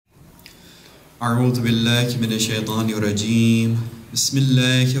أعوذ بالله من الشيطان الرجيم بسم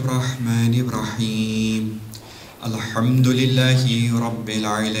الله الرحمن الرحيم الحمد لله رب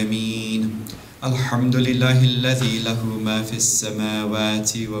العالمين الحمد لله الذي له ما في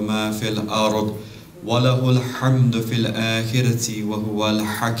السماوات وما في الأرض وله الحمد في الآخرة وهو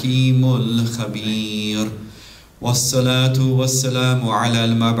الحكيم الخبير والصلاة والسلام على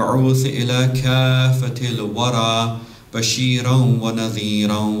المبعوث إلى كافة الورى بشيرا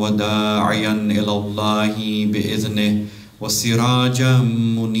ونذيرا وداعيا إلى الله بإذنه وسراجا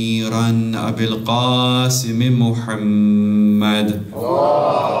منيرا أبي القاسم محمد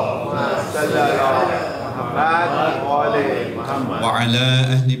اللهم صل على محمد وعلى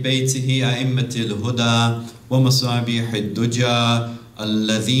أهل بيته أئمة الهدى ومصابيح الدجى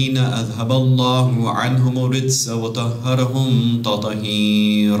الذين أذهب الله عنهم الرجس وطهرهم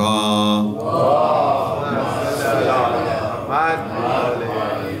تطهيرا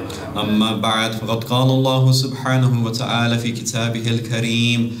أما بعد فقد قال الله سبحانه وتعالى في كتابه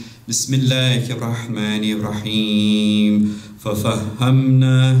الكريم بسم الله الرحمن الرحيم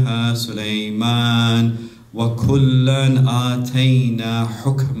ففهمناها سليمان وكلا آتينا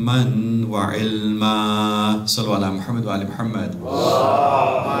حكما وعلما صلوا على محمد وعلى محمد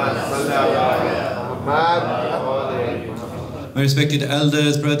My respected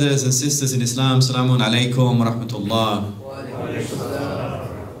elders, brothers and sisters in Islam, Assalamu alaikum wa rahmatullah.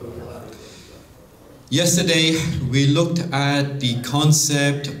 Yesterday we looked at the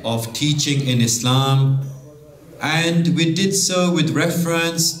concept of teaching in Islam, and we did so with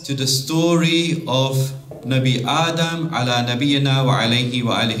reference to the story of Nabi Adam ala nabiyina wa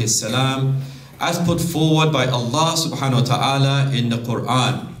alayhi salam as put forward by Allah subhanahu wa ta'ala in the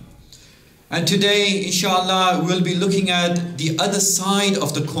Quran. And today, inshallah, we'll be looking at the other side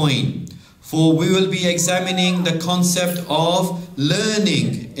of the coin, for we will be examining the concept of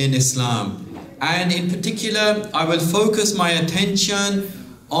learning in Islam. And in particular, I will focus my attention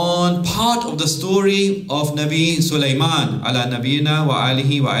on part of the story of Nabi Sulayman ala nabiyina wa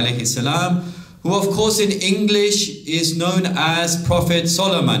alayhi salam, who of course in English is known as Prophet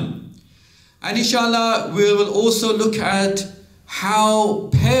Solomon. And inshallah, we will also look at how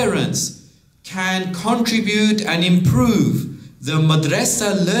parents can contribute and improve the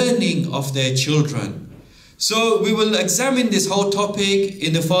madrasa learning of their children. So we will examine this whole topic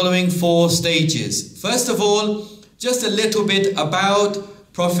in the following 4 stages. First of all, just a little bit about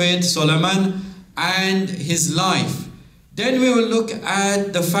Prophet Solomon and his life. Then we will look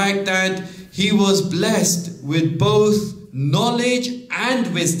at the fact that he was blessed with both knowledge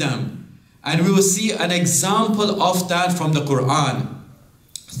and wisdom. And we will see an example of that from the Quran.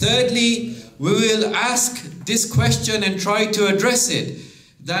 Thirdly, we will ask this question and try to address it,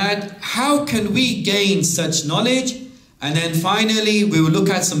 that how can we gain such knowledge? And then finally, we will look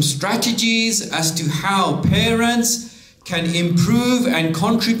at some strategies as to how parents can improve and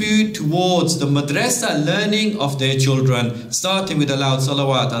contribute towards the madrasa learning of their children, starting with a loud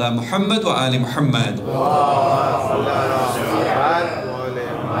salawat ala Muhammad wa ali Muhammad.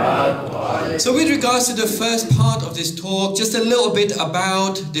 So with regards to the first part of this talk, just a little bit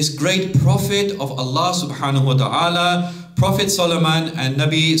about this great prophet of Allah subhanahu wa ta'ala, Prophet Solomon and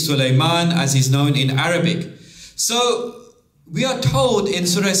Nabi Sulayman as he's known in Arabic. So we are told in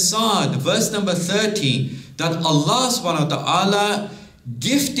Surah Sad, verse number 30, that Allah subhanahu wa ta'ala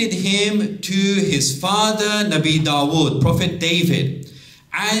gifted him to his father Nabi Dawood, Prophet David.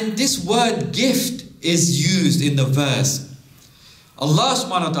 And this word gift is used in the verse. Allah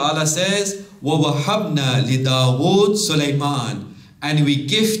subhanahu wa ta'ala says, وَوَهَبْنَا لِدَاوُودْ Sulayman, and we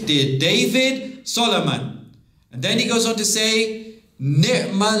gifted David Solomon. And then he goes on to say,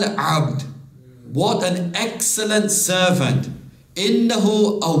 Ni'mal abd, what an excellent servant.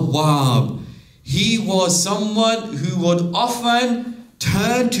 Innahu awwab, he was someone who would often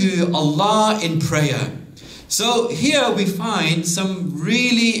turn to Allah in prayer. So here we find some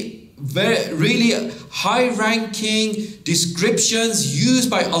really high-ranking descriptions used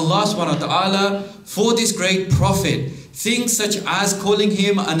by Allah subhanahu wa ta'ala for this great prophet. Things such as calling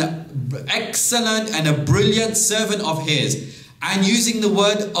him an excellent and a brilliant servant of his, and using the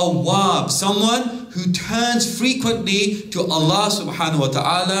word awwab, someone who turns frequently to Allah subhanahu wa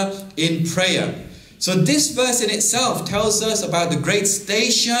ta'ala in prayer. So this verse in itself tells us about the great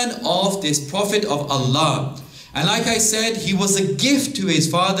station of this prophet of Allah. And like I said, he was a gift to his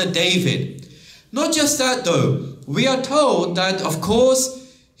father David. Not just that though, we are told that of course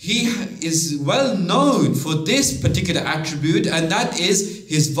he is well known for this particular attribute, and that is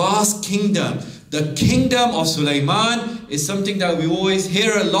his vast kingdom. The kingdom of Sulayman is something that we always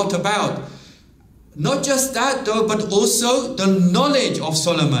hear a lot about. Not just that though, but also the knowledge of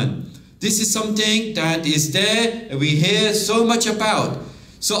Solomon. This is something that is there and we hear so much about.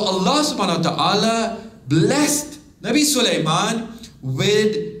 So Allah subhanahu wa ta'ala blessed Nabi Sulayman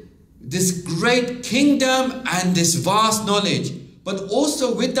with this great kingdom and this vast knowledge. But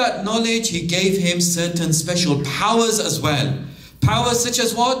also with that knowledge, He gave him certain special powers as well. Powers such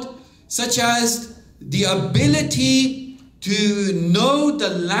as what? Such as the ability to know the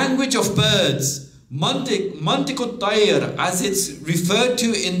language of birds. Mantiqut Tayr, as it's referred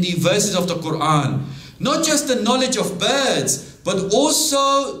to in the verses of the Quran. Not just the knowledge of birds, but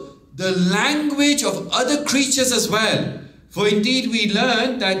also the language of other creatures as well. For indeed we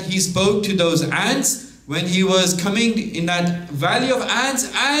learned that he spoke to those ants when he was coming in that valley of ants,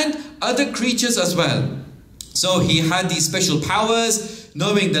 and other creatures as well. So he had these special powers,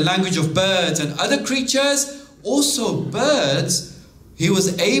 knowing the language of birds and other creatures. Also birds, he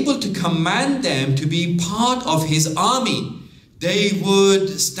was able to command them to be part of his army. They would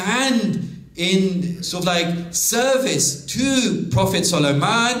stand in sort of like service to Prophet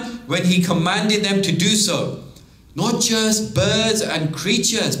Sulayman when he commanded them to do so. Not just birds and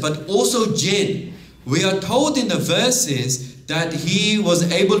creatures, but also jinn. We are told in the verses that he was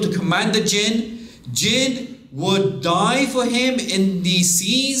able to command the jinn. Jinn would die for him in the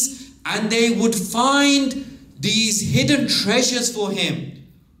seas, and they would find these hidden treasures for him.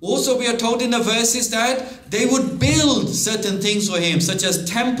 Also we are told in the verses that they would build certain things for him, such as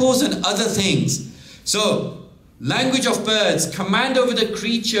temples and other things. So, language of birds, command over the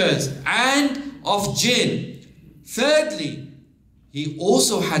creatures and of jinn. Thirdly, he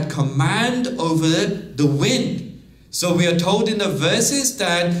also had command over the wind. So we are told in the verses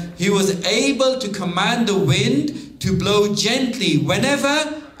that he was able to command the wind to blow gently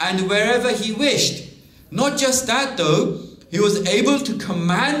whenever and wherever he wished. Not just that though, he was able to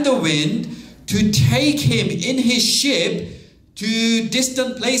command the wind to take him in his ship to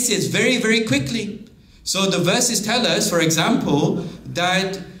distant places very, very quickly. So the verses tell us, for example,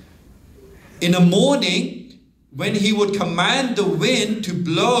 that in the morning, when he would command the wind to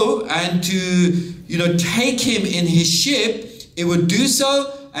blow and to, take him in his ship, it would do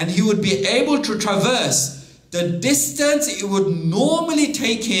so, and he would be able to traverse the distance it would normally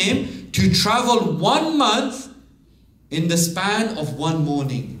take him to travel 1 month in the span of one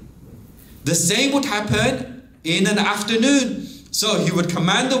morning. The same would happen in an afternoon. So he would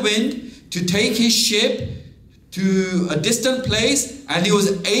command the wind to take his ship to a distant place, and he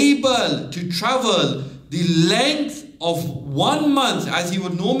was able to travel the length of 1 month as he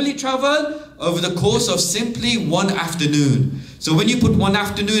would normally travel over the course of simply one afternoon. So when you put one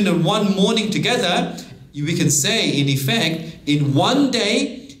afternoon and one morning together, we can say in effect, in one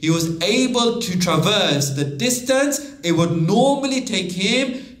day, he was able to traverse the distance it would normally take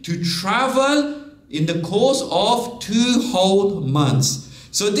him to travel in the course of 2 whole months.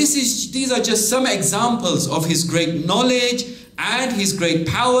 So these are just some examples of his great knowledge and his great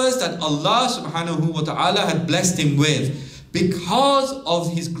powers that Allah subhanahu wa ta'ala had blessed him with, because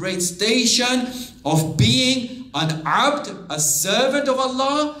of his great station of being an abd, a servant of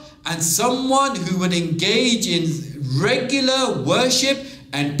Allah, and someone who would engage in regular worship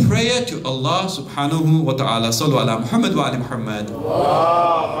and prayer to Allah subhanahu wa ta'ala. Sallu ala Muhammad wa ala Muhammad.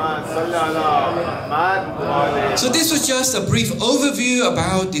 So this was just a brief overview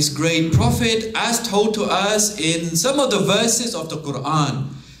about this great prophet as told to us in some of the verses of the Quran.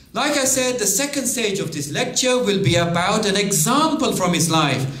 Like I said, the second stage of this lecture will be about an example from his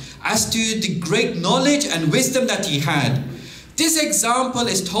life as to the great knowledge and wisdom that he had. This example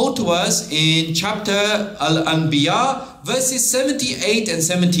is told to us in chapter Al-Anbiya, verses 78 and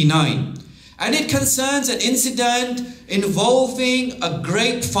 79. And it concerns an incident involving a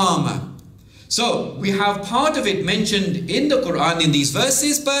grape farmer. So we have part of it mentioned in the Quran in these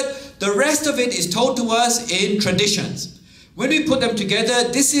verses, but the rest of it is told to us in traditions. When we put them together,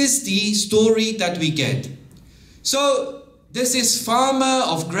 this is the story that we get. So this is farmer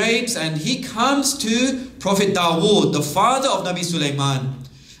of grapes, and he comes to Prophet Dawood, the father of Nabi Sulayman,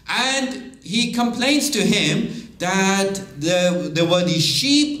 and he complains to him that there were these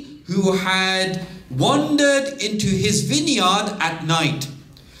sheep who had wandered into his vineyard at night.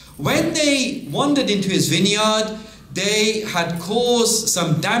 When they wandered into his vineyard, they had caused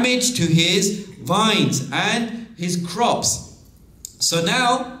some damage to his vines and his crops. So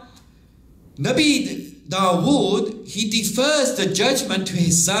now, Nabi Dawood, he defers the judgment to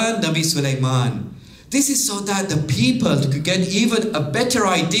his son, Nabi Sulayman. This is so that the people could get even a better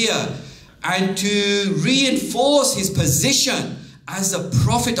idea and to reinforce his position as a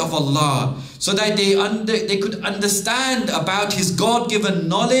prophet of Allah, so that they could understand about his God-given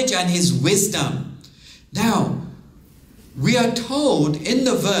knowledge and his wisdom. Now, we are told in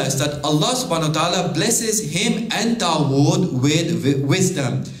the verse that Allah subhanahu wa ta'ala blesses him and Dawood with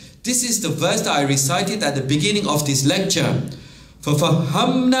wisdom. This is the verse that I recited at the beginning of this lecture.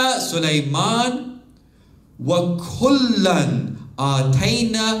 فَفَهَّمْنَا سُلَيْمَانَ وَكُلًّا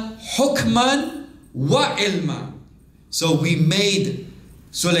آتَيْنَا حُكْمًا وَعِلْمًا. So we made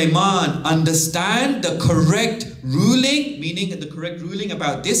Sulayman understand the correct ruling, meaning the correct ruling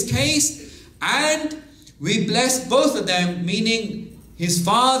about this case, and we blessed both of them, meaning his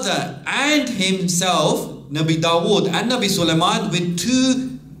father and himself, Nabi Dawood and Nabi Sulayman, with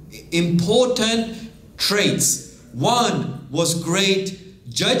two important traits. One was great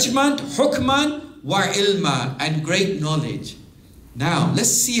judgment, hukman wa ilma, and great knowledge. Now, let's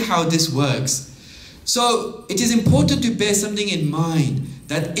see how this works. So, it is important to bear something in mind,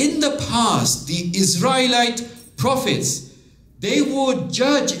 that in the past, the Israelite prophets, they would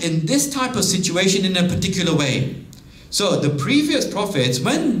judge in this type of situation in a particular way. So, the previous prophets,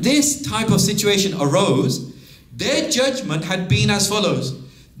 when this type of situation arose, their judgment had been as follows,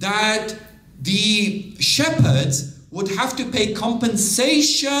 that the shepherds would have to pay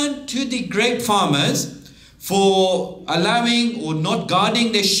compensation to the grape farmers for allowing or not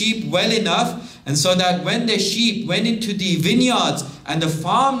guarding their sheep well enough, and so that when their sheep went into the vineyards and the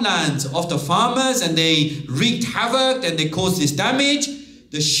farmlands of the farmers and they wreaked havoc and they caused this damage,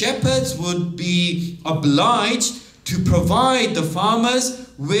 the shepherds would be obliged to provide the farmers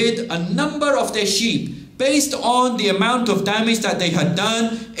with a number of their sheep based on the amount of damage that they had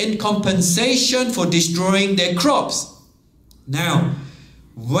done in compensation for destroying their crops. Now,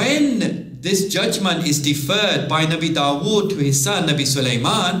 when this judgment is deferred by Nabi Dawood to his son Nabi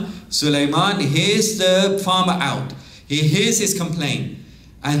Sulayman, Sulayman hears the farmer out. He hears his complaint.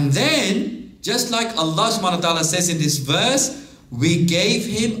 And then, just like Allah subhanahu wa ta'ala says in this verse, we gave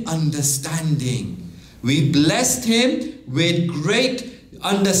him understanding. We blessed him with great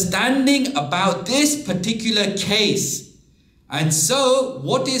understanding about this particular case. And so,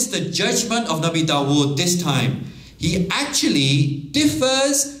 what is the judgment of Nabi Dawood this time? He actually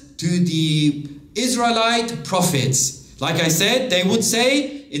differs to the Israelite prophets. Like I said, they would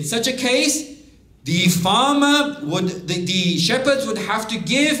say, in such a case, the shepherds would have to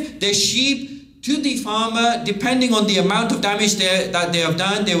give their sheep to the farmer, depending on the amount of damage that they have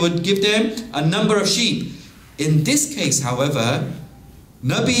done. They would give them a number of sheep. In this case, however,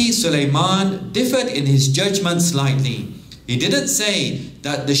 Nabi Sulayman differed in his judgment slightly. He didn't say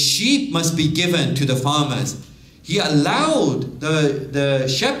that the sheep must be given to the farmers. He allowed the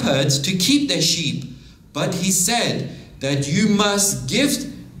shepherds to keep their sheep, but he said that you must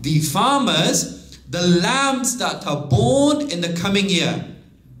give the farmers the lambs that are born in the coming year.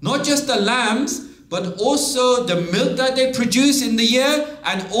 Not just the lambs, but also the milk that they produce in the year,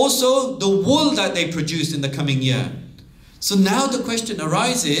 and also the wool that they produce in the coming year. So now the question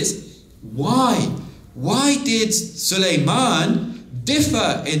arises, why? Why did Sulayman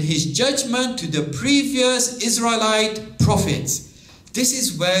differ in his judgment to the previous Israelite prophets? This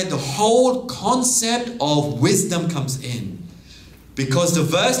is where the whole concept of wisdom comes in. Because the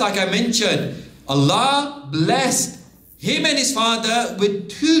verse, like I mentioned, Allah blessed him and his father with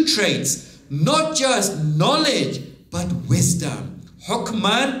two traits. Not just knowledge, but wisdom.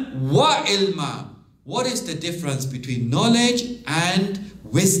 Hukman wa ilma. What is the difference between knowledge and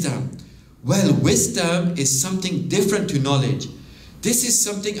wisdom? Well, wisdom is something different to knowledge. This is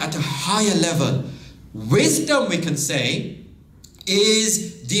something at a higher level. Wisdom, we can say,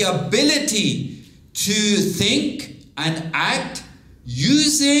 is the ability to think and act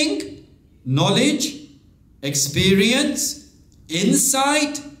using knowledge, experience,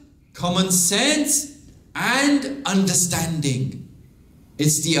 insight, common sense, and understanding.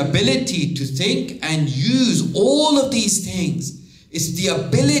 It's the ability to think and use all of these things. It's the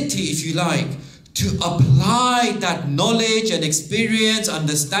ability, if you like, to apply that knowledge and experience,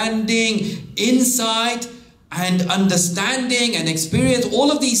 understanding, insight, and understanding and experience,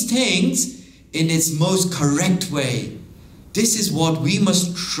 all of these things in its most correct way. This is what we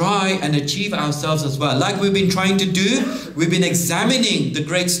must try and achieve ourselves as well. Like we've been trying to do, we've been examining the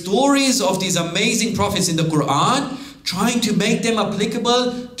great stories of these amazing prophets in the Quran, trying to make them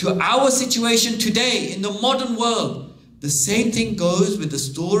applicable to our situation today in the modern world. The same thing goes with the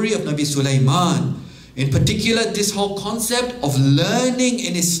story of Nabi Sulayman. In particular, this whole concept of learning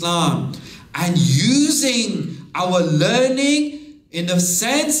in Islam and using our learning in the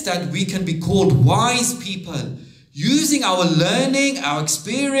sense that we can be called wise people. Using our learning, our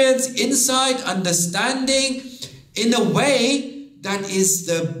experience, insight, understanding in a way that is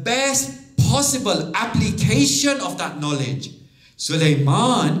the best possible application of that knowledge.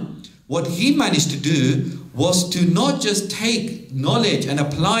 Sulayman, what he managed to do was to not just take knowledge and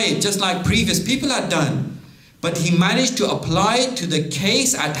apply it just like previous people had done, but he managed to apply it to the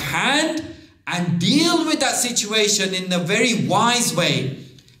case at hand and deal with that situation in a very wise way.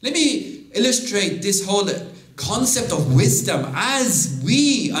 Let me illustrate this whole concept of wisdom as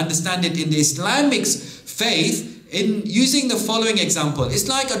we understand it in the Islamic faith in using the following example. It's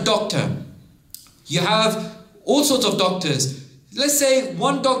like a doctor. You have all sorts of doctors. Let's say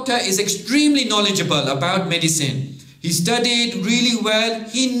one doctor is extremely knowledgeable about medicine. He studied really well.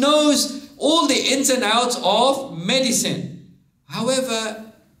 He knows all the ins and outs of medicine.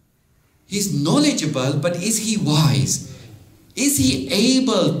 However, he's knowledgeable, but is he wise? Is he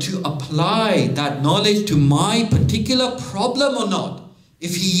able to apply that knowledge to my particular problem or not?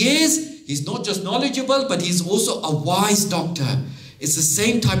 If he is, he's not just knowledgeable, but he's also a wise doctor. It's the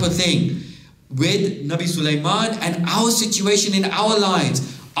same type of thing with Nabi Sulayman and our situation in our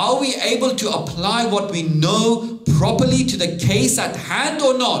lives. Are we able to apply what we know properly to the case at hand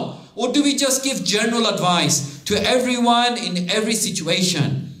or not? Or do we just give general advice to everyone in every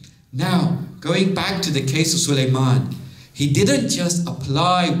situation? Now, going back to the case of Sulayman, he didn't just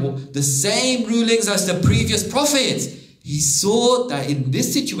apply the same rulings as the previous prophets. He saw that in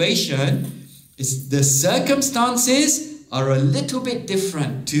this situation, the circumstances are a little bit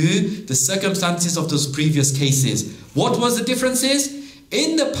different to the circumstances of those previous cases. What was the differences?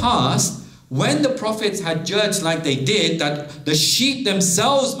 In the past, when the prophets had judged like they did, that the sheep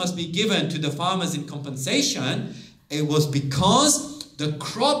themselves must be given to the farmers in compensation, it was because the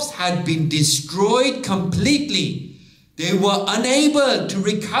crops had been destroyed completely. They were unable to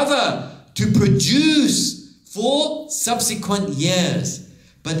recover, to produce for subsequent years.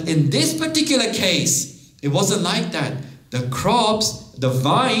 But in this particular case, it wasn't like that. The crops, the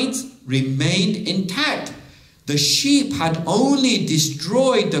vines remained intact. The sheep had only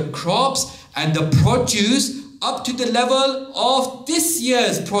destroyed the crops and the produce up to the level of this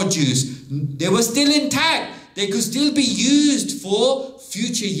year's produce. They were still intact. They could still be used for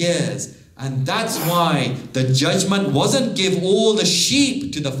future years. And that's why the judgment wasn't give all the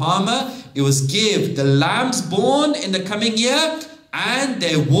sheep to the farmer. It was give the lambs born in the coming year and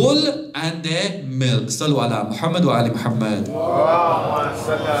their wool and their milk. Sallu ala Muhammad wa ali Muhammad.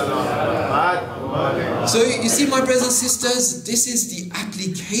 So you see, my brothers and sisters, this is the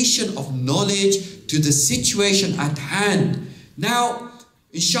application of knowledge to the situation at hand. Now,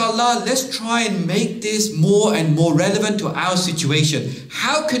 inshallah, let's try and make this more and more relevant to our situation.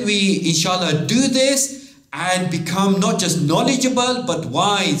 How can we, inshallah, do this and become not just knowledgeable but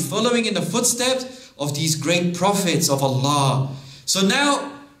wise, following in the footsteps of these great prophets of Allah? So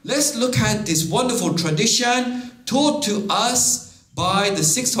now, let's look at this wonderful tradition taught to us by the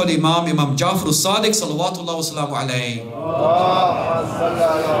sixth Holy Imam, Imam Ja'far al-Sadiq, salawatullah wa salamu alayhi.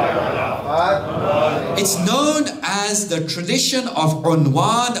 It's known as the tradition of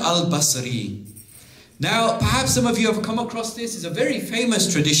Unwan al-Basri. Now, perhaps some of you have come across this. It's a very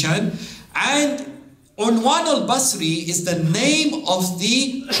famous tradition. And Unwan al-Basri is the name of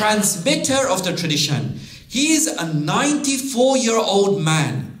the transmitter of the tradition. He is a 94-year-old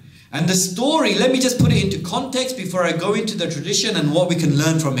man. And the story, let me just put it into context before I go into the tradition and what we can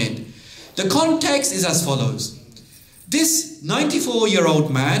learn from it. The context is as follows. This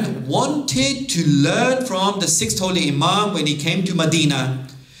 94-year-old man wanted to learn from the sixth Holy Imam when he came to Medina.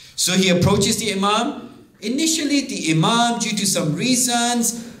 So he approaches the Imam. Initially, the Imam, due to some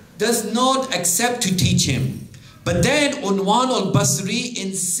reasons, does not accept to teach him. But then Unwan al-Basri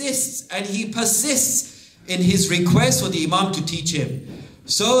insists and he persists in his request for the Imam to teach him.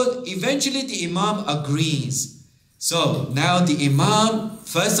 So eventually the Imam agrees. So now the Imam,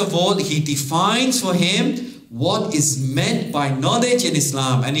 first of all, he defines for him what is meant by knowledge in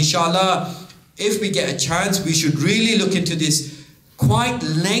Islam. And inshallah, if we get a chance, we should really look into this quite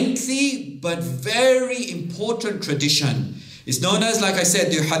lengthy but very important tradition. It's known as, like I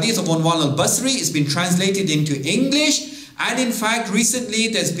said, the Hadith of Unwan al-Basri. It's been translated into English. And in fact, recently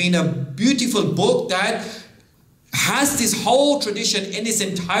there's been a beautiful book that has this whole tradition in its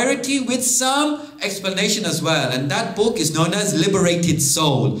entirety with some explanation as well. And that book is known as Liberated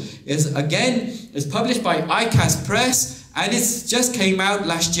Soul. It's published by ICAS Press and it's just came out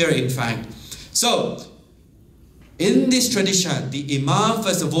last year, in fact. So, in this tradition, the Imam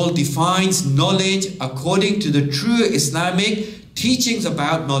first of all defines knowledge according to the true Islamic teachings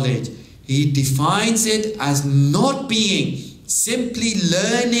about knowledge. He defines it as not being simply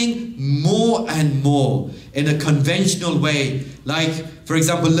learning more and more in a conventional way. Like, for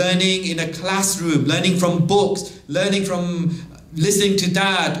example, learning in a classroom, learning from books, learning from listening to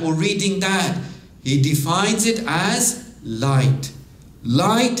that or reading that. He defines it as light.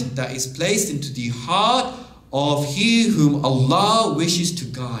 Light that is placed into the heart of he whom Allah wishes to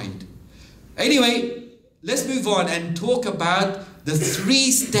guide. Anyway, let's move on and talk about the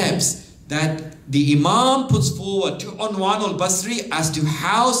 3 steps that the Imam puts forward to Unwan al-Basri as to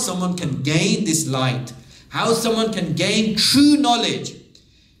how someone can gain this light, how someone can gain true knowledge.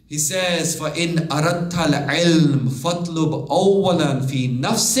 He says, فَإِنْ أَرَدْتَ الْعِلْمِ فَاطْلُبْ أَوَّلًا فِي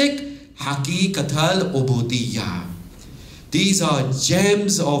نَفْسِكَ حَقِيقَةَ الْعُبُودِيَّةِ. These are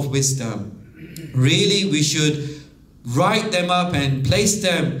gems of wisdom. Really, we should write them up and place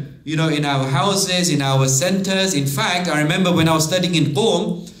them, in our houses, in our centers. In fact, I remember when I was studying in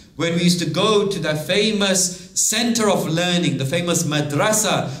Qom, when we used to go to the famous center of learning, the famous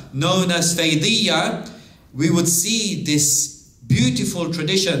madrasa known as Faydiyya, we would see this beautiful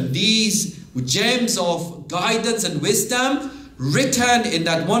tradition, these gems of guidance and wisdom written in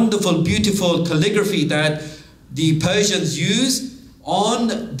that wonderful, beautiful calligraphy that the Persians use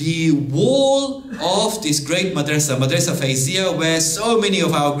on the wall of this great madrasa, Madrasa Faydiyya, where so many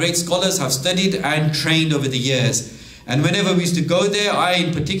of our great scholars have studied and trained over the years. And whenever we used to go there, I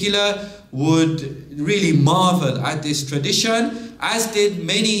in particular would really marvel at this tradition, as did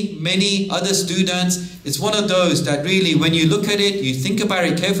many other students. It's one of those that really, when you look at it, you think about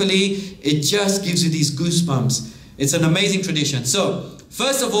it carefully, it just gives you these goosebumps. It's an amazing tradition. So,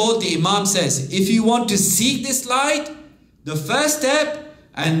 first of all, the Imam says, if you want to seek this light, the first step,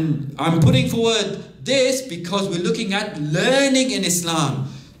 and I'm putting forward this because we're looking at learning in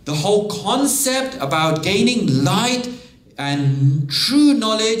Islam, the whole concept about gaining light and true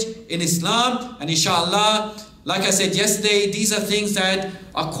knowledge in Islam. And inshallah, like I said yesterday, these are things that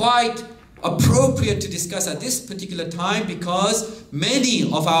are quite appropriate to discuss at this particular time because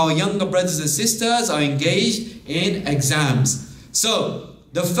many of our younger brothers and sisters are engaged in exams. So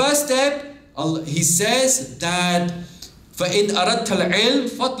the first step, he says that فَإِنْ أَرَدْتَ الْعِلْمِ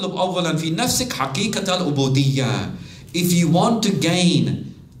فَاطْلُبْ أَوَّلًا فِي نَفْسِكَ حَقِيقَةَ الْعُبُودِيَّةِ. If you want to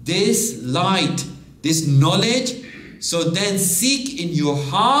gain this light, this knowledge, so then seek in your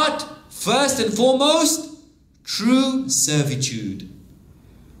heart, first and foremost, true servitude.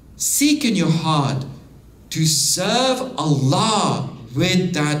 Seek in your heart to serve Allah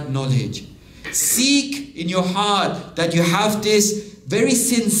with that knowledge. Seek in your heart that you have this very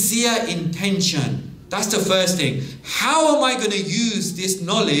sincere intention. That's the first thing. How am I going to use this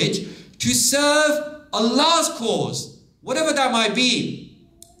knowledge to serve Allah's cause? Whatever that might be.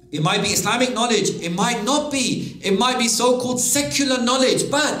 It might be Islamic knowledge. It might not be. It might be so-called secular knowledge.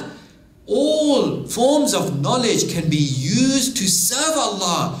 But all forms of knowledge can be used to serve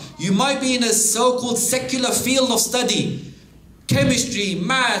Allah. You might be in a so-called secular field of study. Chemistry,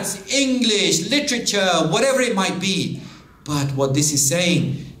 maths, English, literature, whatever it might be. But what this is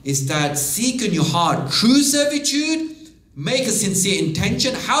saying is that seek in your heart true servitude. Make a sincere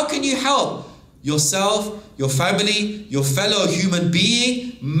intention. How can you help yourself, your family, your fellow human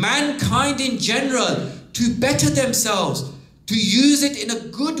being, mankind in general, to better themselves, to use it in a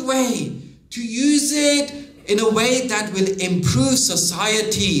good way, to use it in a way that will improve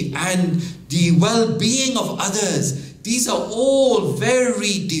society and the well-being of others. These are all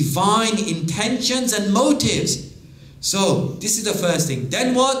very divine intentions and motives. So this is the first thing.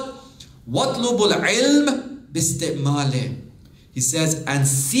 Then what? وَاطْلُبُ الْعِلْمِ بِاسْتِعْمَالِهِ. He says, and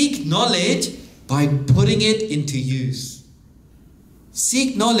seek knowledge by putting it into use.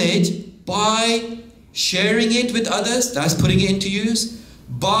 Seek knowledge by sharing it with others, that's putting it into use.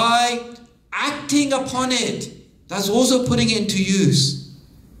 By acting upon it, that's also putting it into use.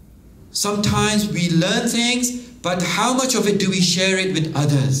 Sometimes we learn things, but how much of it do we share it with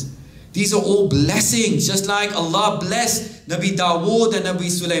others? These are all blessings, just like Allah blessed Nabi Dawood and Nabi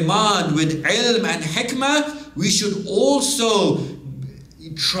Sulayman with ilm and hikmah. We should also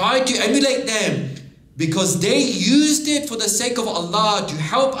try to emulate them, because they used it for the sake of Allah to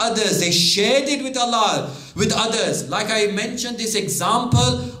help others. They shared it with Allah, with others. Like I mentioned this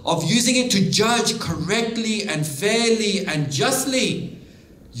example of using it to judge correctly and fairly and justly.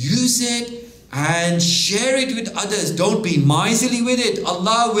 Use it and share it with others. Don't be miserly with it.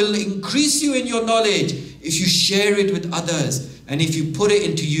 Allah will increase you in your knowledge if you share it with others and if you put it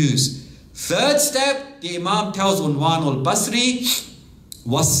into use. Third step, the Imam tells Unwan al-Basri,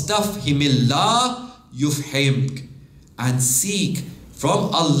 وَاسْتَفْهِمِ yufhimk, and seek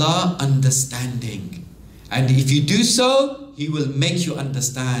from Allah understanding. And if you do so, He will make you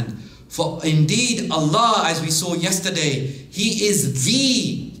understand. For indeed Allah, as we saw yesterday, He is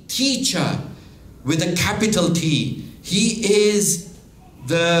the teacher with a capital T. He is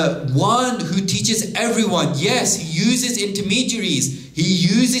the one who teaches everyone. Yes, He uses intermediaries. He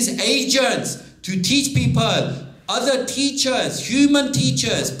uses agents to teach people, other teachers, human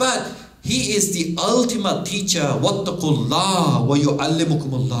teachers. But He is the ultimate teacher. Wattaqullah wa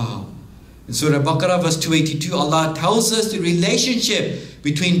yu'allimukumullah. In Surah Baqarah verse 282, Allah tells us the relationship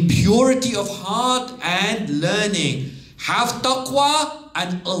between purity of heart and learning. Have taqwa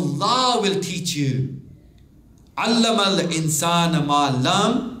and Allah will teach you. Allama al-insana ma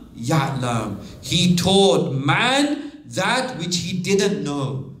lam ya'lam. He taught man that which he didn't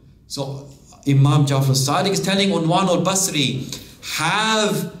know. So Imam Jafar Sadiq is telling Unwan al-Basri,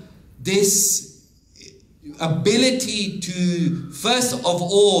 have this ability to, first of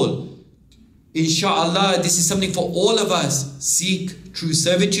all, inshallah, this is something for all of us, seek true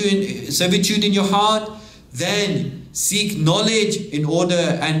servitude in your heart, then seek knowledge in order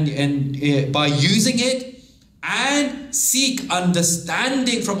and by using it, and seek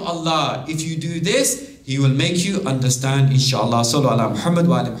understanding from Allah. If you do this, He will make you understand, inshallah. Sallu ala Muhammad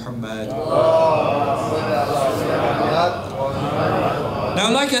wa ala Muhammad.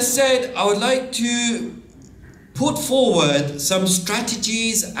 Now, like I said, I would like to put forward some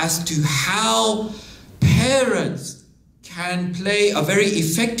strategies as to how parents can play a very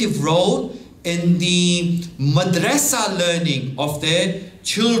effective role in the madrasa learning of their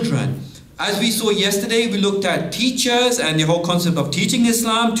children. As we saw yesterday, we looked at teachers and the whole concept of teaching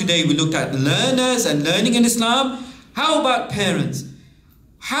Islam. Today we looked at learners and learning in Islam. How about parents?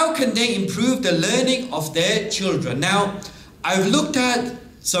 How can they improve the learning of their children? Now, I've looked at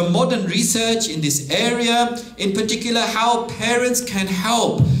some modern research in this area, in particular how parents can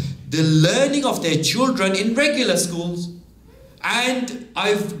help the learning of their children in regular schools. And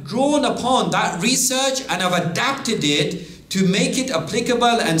I've drawn upon that research and I've adapted it to make it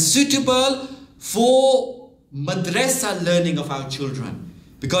applicable and suitable for madrasa learning of our children.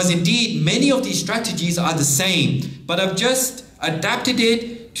 Because indeed, many of these strategies are the same, but I've just adapted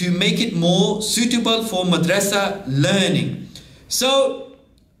it to make it more suitable for madrasa learning. So,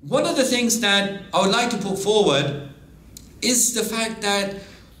 one of the things that I would like to put forward is the fact that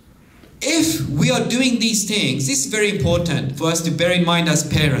if we are doing these things, this is very important for us to bear in mind as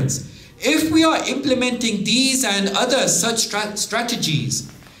parents. If we are implementing these and other such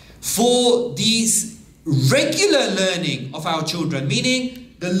strategies for these regular learning of our children,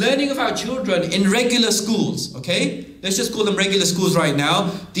 meaning the learning of our children in regular schools, okay? Let's just call them regular schools right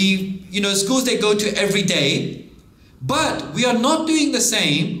now. The schools they go to every day. But we are not doing the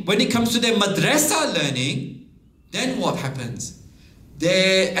same when it comes to their madrasa learning. Then what happens?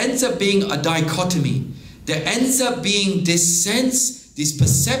 There ends up being a dichotomy. There ends up being this sense, this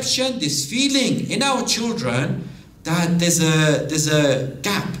perception, this feeling in our children that there's a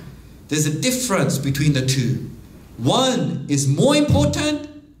gap. There's a difference between the two. One is more important,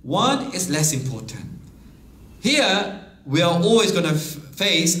 one is less important. Here, we are always going to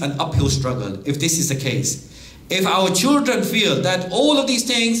face an uphill struggle if this is the case. If our children feel that all of these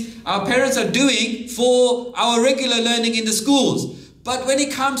things our parents are doing for our regular learning in the schools, but when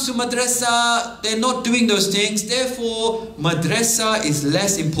it comes to madrasa, they're not doing those things, therefore madrasa is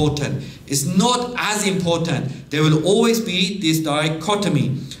less important. It's not as important. There will always be this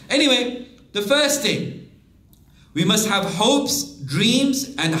dichotomy. Anyway, the first thing, we must have hopes,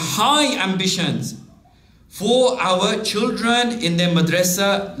 dreams and high ambitions for our children in their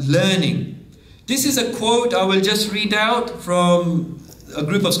madrasa learning. This is a quote I will just read out from a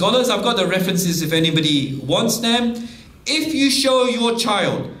group of scholars. I've got the references if anybody wants them. If you show your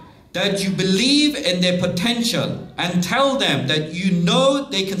child that you believe in their potential and tell them that you know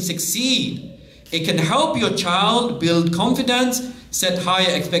they can succeed, it can help your child build confidence, set higher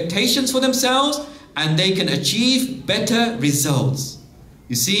expectations for themselves, and they can achieve better results.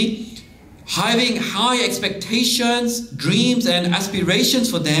 You see, having high expectations, dreams and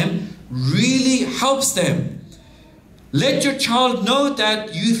aspirations for them really helps them. Let your child know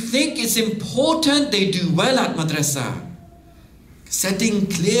that you think it's important they do well at madrasa. Setting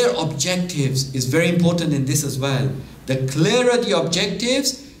clear objectives is very important in this as well. The clearer the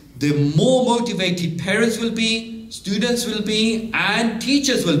objectives, the more motivated parents will be, students will be, and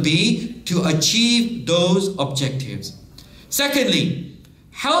teachers will be to achieve those objectives. Secondly,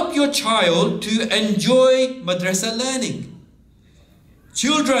 help your child to enjoy madrasa learning.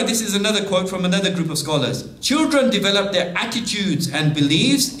 Children, this is another quote from another group of scholars. Children develop their attitudes and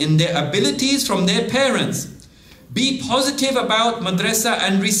beliefs in their abilities from their parents. Be positive about madrasa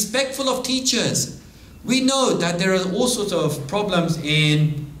and respectful of teachers. We know that there are all sorts of problems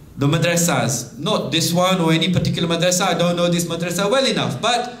in the madrasas. Not this one or any particular madrasa. I don't know this madrasa well enough.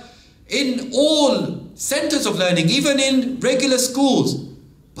 But in all centers of learning, even in regular schools.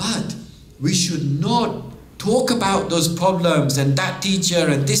 But we should not talk about those problems and that teacher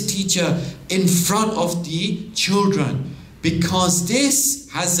and this teacher in front of the children. because this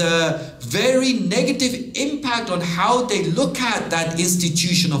has a very negative impact on how they look at that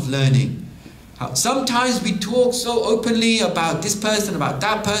institution of learning. Sometimes we talk so openly about this person, about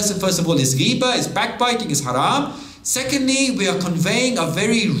that person. First of all, it's ghibah, it's backbiting, it's haram. Secondly, we are conveying a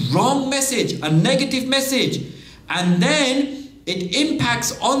very wrong message, a negative message. And then it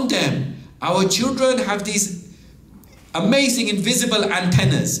impacts on them. Our children have these amazing invisible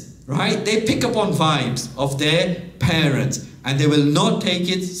antennas, right? They pick up on vibes of their parents and they will not take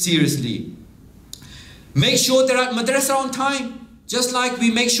it seriously. Make sure they're at madrasa on time. Just like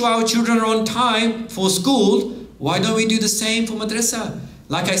we make sure our children are on time for school, why don't we do the same for madrasa?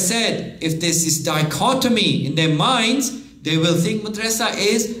 Like I said, if there's this dichotomy in their minds, they will think madrasa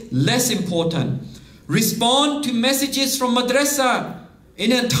is less important. Respond to messages from madrasa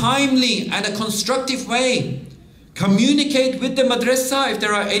in a timely and a constructive way. Communicate with the madrasa if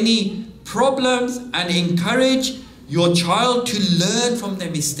there are any problems and encourage your child to learn from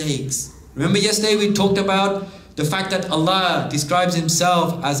their mistakes. Remember yesterday we talked about the fact that Allah describes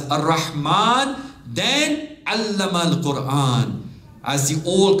Himself as Ar-Rahman, then Allama al-Quran, as the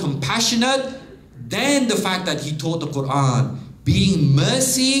all-compassionate, then the fact that He taught the Quran, being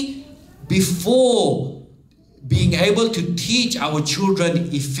mercy before being able to teach our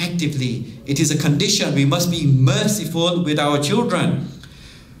children effectively. It is a condition. We must be merciful with our children.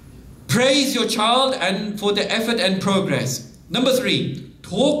 Praise your child and for the effort and progress. Number 3,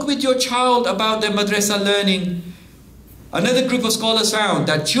 talk with your child about their madrasa learning. Another group of scholars found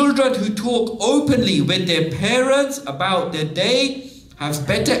that children who talk openly with their parents about their day have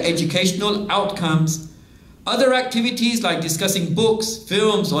better educational outcomes. Other activities like discussing books,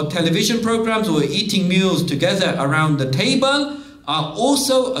 films or television programs or eating meals together around the table are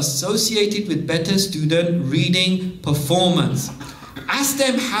also associated with better student reading performance. Ask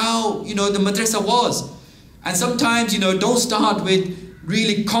them how, the madrasa was. And sometimes, don't start with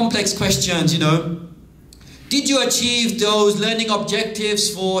really complex questions, Did you achieve those learning objectives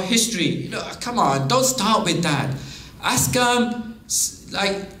for history? Come on, don't start with that. Ask them,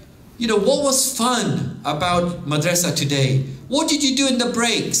 what was fun about madrasa today? What did you do in the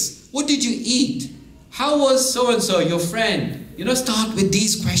breaks? What did you eat? How was so-and-so, your friend? Start with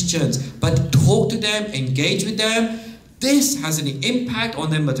these questions, but talk to them, engage with them. This has an impact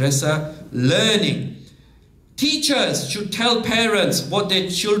on their madrasa learning. Teachers should tell parents what their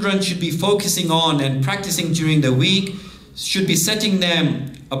children should be focusing on and practicing during the week, should be setting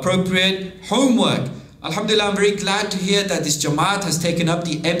them appropriate homework. Alhamdulillah, I'm very glad to hear that this Jamaat has taken up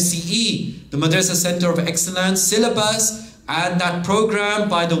the MCE, the Madrasa Center of Excellence syllabus, and that program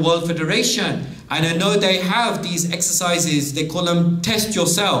by the World Federation. And I know they have these exercises, they call them test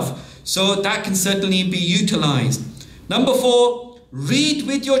yourself. So that can certainly be utilized. Number 4, read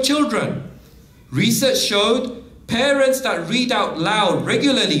with your children. Research showed parents that read out loud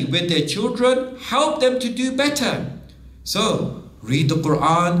regularly with their children help them to do better. So, read the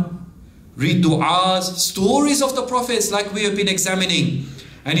Quran, read du'as, stories of the prophets like we have been examining.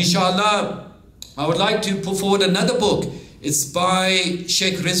 And inshallah, I would like to put forward another book. It's by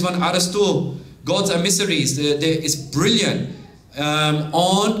Sheikh Rizwan Arastu, Gods and Mysteries. It's brilliant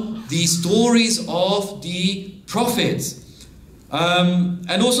on the stories of the prophets.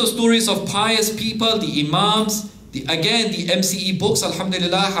 And also stories of pious people, the imams. Again, the MCE books,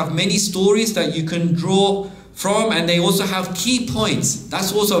 alhamdulillah, have many stories that you can draw from, and they also have key points.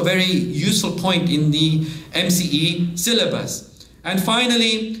 That's also a very useful point in the MCE syllabus. And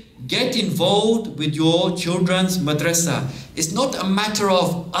finally, get involved with your children's madrasa. It's not a matter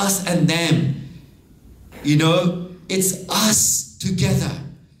of us and them. It's us together.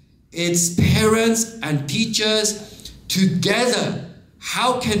 It's parents and teachers together.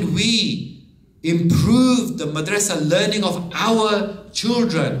 How can we improve the madrasa learning of our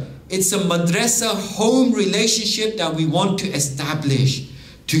children? It's a madrasa home relationship that we want to establish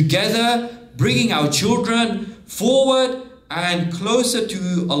together, bringing our children forward and closer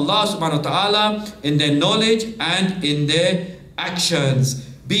to Allah subhanahu wa ta'ala in their knowledge and in their actions.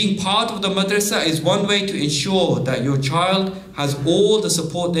 Being part of the madrasa is one way to ensure that your child has all the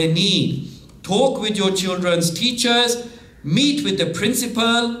support they need. Talk with your children's teachers, meet with the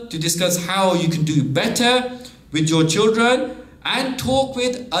principal to discuss how you can do better with your children, and talk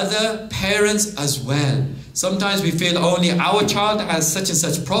with other parents as well. Sometimes we feel only our child has such and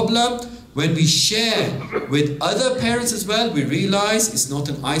such problem. When we share with other parents as well, we realize it's not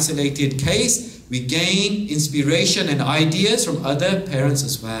an isolated case. We gain inspiration and ideas from other parents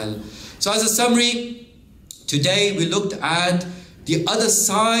as well. So as a summary, today we looked at the other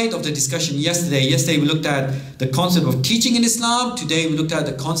side of the discussion yesterday. Yesterday we looked at the concept of teaching in Islam. Today we looked at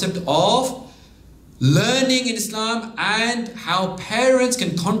the concept of learning in Islam and how parents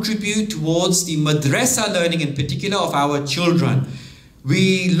can contribute towards the madrasa learning in particular of our children.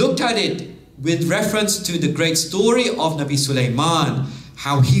 We looked at it with reference to the great story of Nabi Sulayman,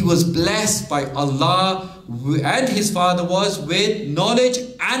 how he was blessed by Allah and his father was with knowledge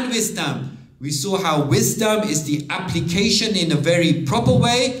and wisdom. We saw how wisdom is the application in a very proper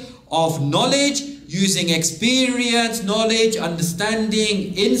way of knowledge, using experience, knowledge,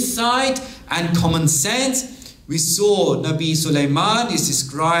 understanding, insight and common sense. We saw Nabi Sulayman is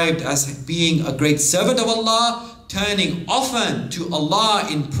described as being a great servant of Allah, turning often to Allah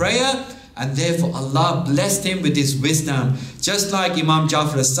in prayer, and therefore Allah blessed him with his wisdom. Just like Imam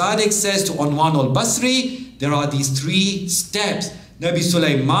Jafar as-Sadiq says to Unwan al-Basri, there are these 3 steps. Nabi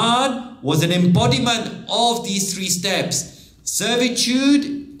Sulayman was an embodiment of these 3 steps.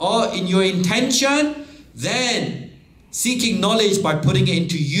 Servitude or in your intention, then seeking knowledge by putting it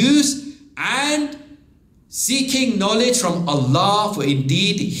into use, and seeking knowledge from Allah, for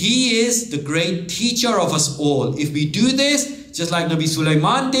indeed He is the great teacher of us all. If we do this, just like Nabi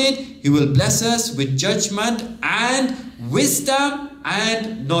Sulayman did, He will bless us with judgment and wisdom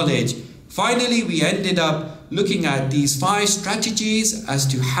and knowledge. Finally, we ended up looking at these 5 strategies as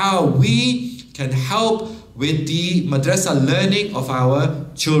to how we can help with the madrasa learning of our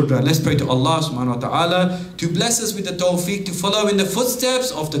children. Let's pray to Allah subhanahu wa ta'ala to bless us with the tawfiq to follow in the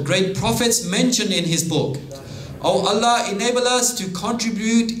footsteps of the great prophets mentioned in his book. Oh Allah, enable us to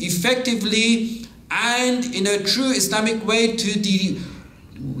contribute effectively and in a true Islamic way to the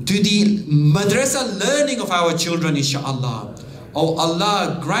madrasa learning of our children, inshaAllah. Oh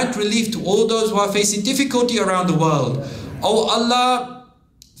Allah, grant relief to all those who are facing difficulty around the world. Oh Allah,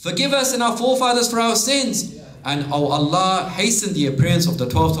 forgive us and our forefathers for our sins. And oh Allah, hasten the appearance of the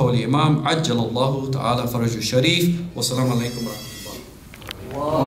 12th Holy Imam. Ajjalallahu ta'ala faraju sharif. Wassalamu alaikum.